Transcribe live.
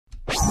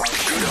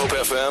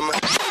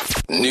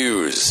FM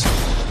News.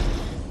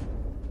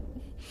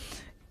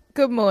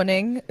 Good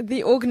morning.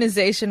 The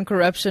organization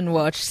Corruption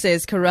Watch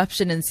says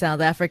corruption in South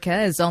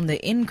Africa is on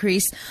the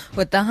increase,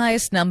 with the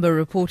highest number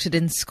reported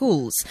in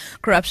schools.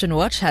 Corruption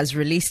Watch has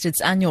released its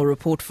annual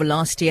report for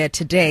last year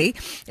today.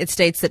 It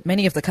states that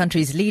many of the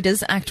country's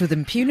leaders act with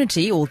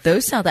impunity, although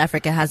South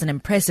Africa has an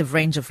impressive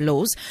range of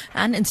laws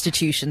and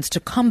institutions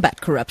to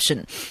combat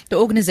corruption. The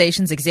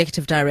organization's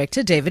executive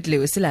director, David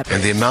Lewis, elaborates.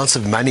 And the amounts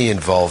of money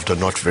involved are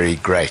not very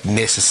great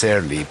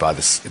necessarily in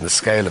the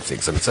scale of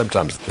things. I mean,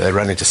 sometimes they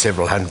run into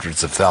several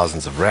hundreds of thousands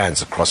of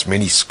rands across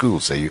many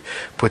schools. So you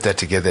put that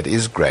together, it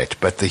is great.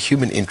 But the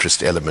human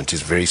interest element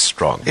is very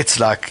strong. It's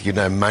like,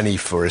 money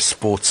for a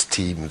sports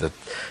team that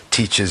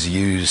teachers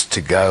used to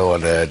go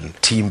on a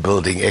team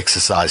building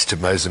exercise to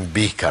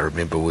Mozambique, I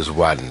remember, was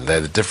one.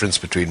 The difference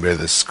between whether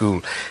the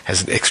school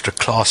has an extra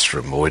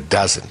classroom or it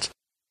doesn't.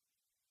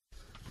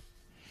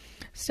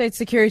 State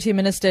Security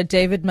Minister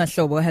David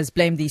Mahlobo has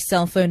blamed the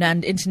cell phone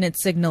and internet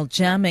signal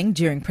jamming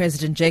during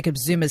President Jacob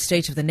Zuma's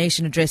State of the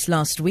Nation address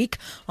last week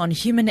on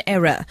human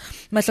error.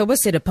 Mahlobo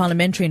said a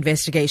parliamentary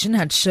investigation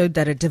had showed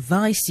that a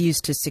device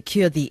used to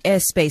secure the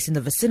airspace in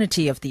the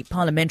vicinity of the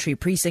parliamentary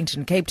precinct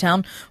in Cape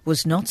Town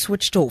was not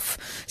switched off.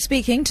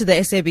 Speaking to the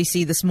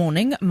SABC this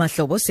morning,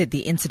 Mahlobo said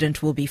the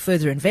incident will be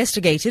further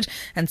investigated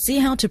and see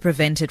how to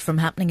prevent it from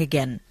happening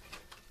again.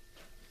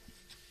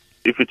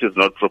 If it is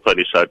not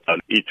properly shut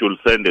down, it will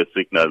send a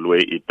signal where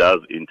it does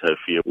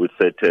interfere with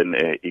certain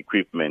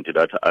equipment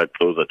that are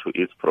closer to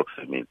its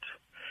proximity,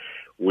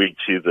 which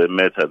is a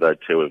matter that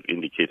we've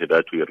indicated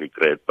that we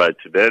regret. But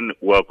then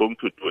we are going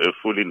to do a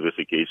full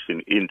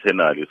investigation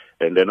internally,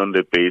 and then on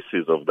the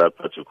basis of that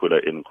particular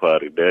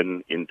inquiry,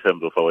 then in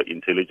terms of our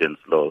intelligence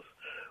laws,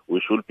 we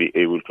should be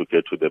able to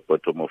get to the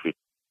bottom of it.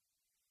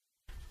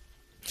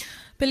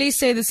 Police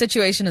say the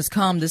situation is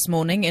calm this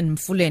morning in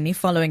Mfuleni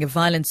following a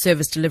violent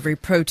service delivery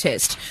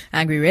protest.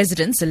 Angry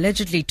residents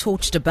allegedly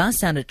torched a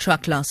bus and a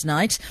truck last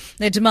night.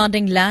 They're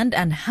demanding land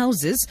and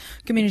houses.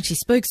 Community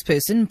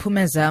spokesperson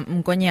Pumeza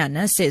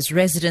Mkwanyana says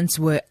residents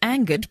were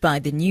angered by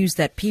the news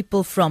that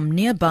people from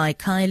nearby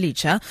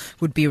Khayelitsha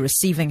would be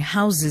receiving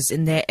houses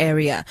in their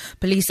area.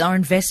 Police are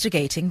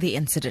investigating the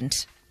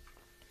incident.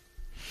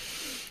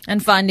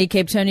 And finally,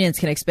 Cape Townians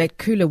can expect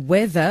cooler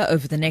weather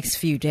over the next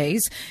few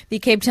days. The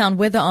Cape Town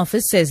Weather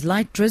Office says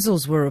light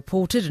drizzles were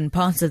reported in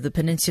parts of the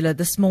peninsula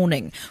this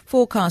morning.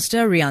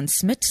 Forecaster Rian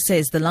Smith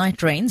says the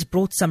light rains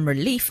brought some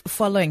relief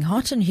following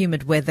hot and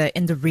humid weather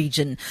in the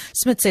region.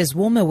 Smith says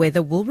warmer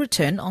weather will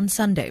return on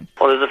Sunday.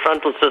 Well, there's a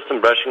frontal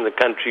system brushing the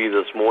country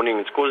this morning.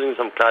 It's causing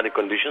some cloudy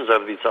conditions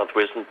over the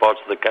southwestern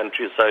parts of the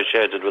country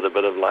associated with a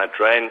bit of light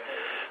rain.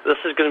 This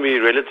is going to be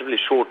relatively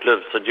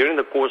short-lived, so during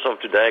the course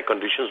of today,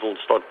 conditions will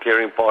start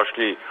clearing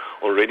partially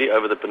already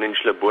over the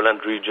Peninsula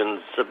Boland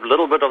regions. A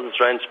little bit of this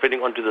rain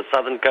spreading onto the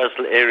southern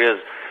coastal areas,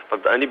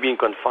 but only being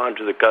confined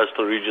to the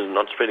coastal regions,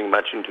 not spreading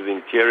much into the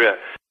interior.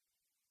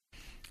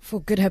 For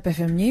Good Hope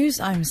FM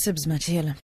News, I'm Sibs Matiela.